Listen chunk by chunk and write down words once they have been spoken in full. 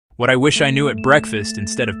What I wish I knew at breakfast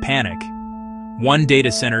instead of panic. One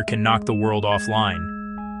data center can knock the world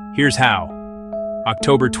offline. Here's how.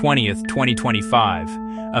 October 20th, 2025,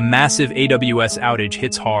 a massive AWS outage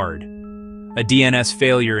hits hard. A DNS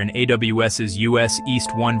failure in AWS's US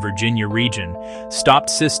East 1 Virginia region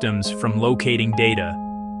stopped systems from locating data.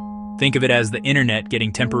 Think of it as the internet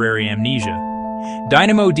getting temporary amnesia.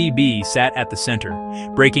 DynamoDB sat at the center,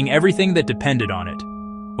 breaking everything that depended on it.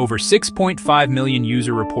 Over 6.5 million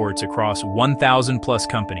user reports across 1,000 plus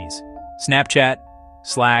companies. Snapchat,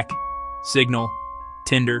 Slack, Signal,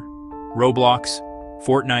 Tinder, Roblox,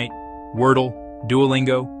 Fortnite, Wordle,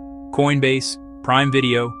 Duolingo, Coinbase, Prime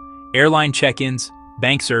Video, airline check-ins,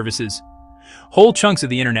 bank services. Whole chunks of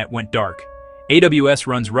the internet went dark. AWS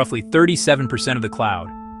runs roughly 37% of the cloud.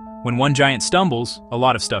 When one giant stumbles, a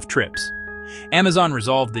lot of stuff trips. Amazon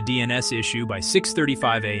resolved the DNS issue by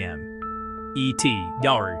 6:35 a.m. ET,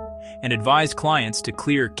 and advised clients to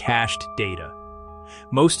clear cached data.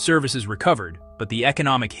 Most services recovered, but the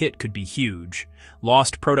economic hit could be huge.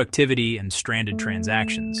 Lost productivity and stranded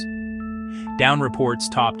transactions. Down reports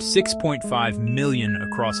topped 6.5 million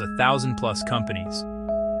across 1,000 plus companies.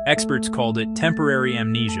 Experts called it temporary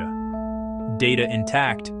amnesia. Data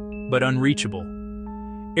intact, but unreachable.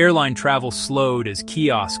 Airline travel slowed as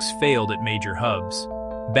kiosks failed at major hubs.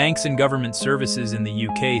 Banks and government services in the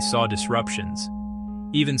UK saw disruptions.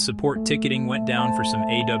 Even support ticketing went down for some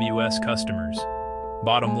AWS customers.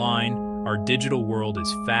 Bottom line, our digital world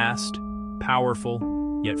is fast,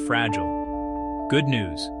 powerful, yet fragile. Good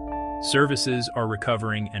news, services are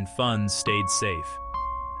recovering and funds stayed safe.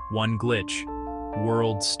 One glitch,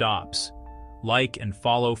 world stops. Like and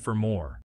follow for more.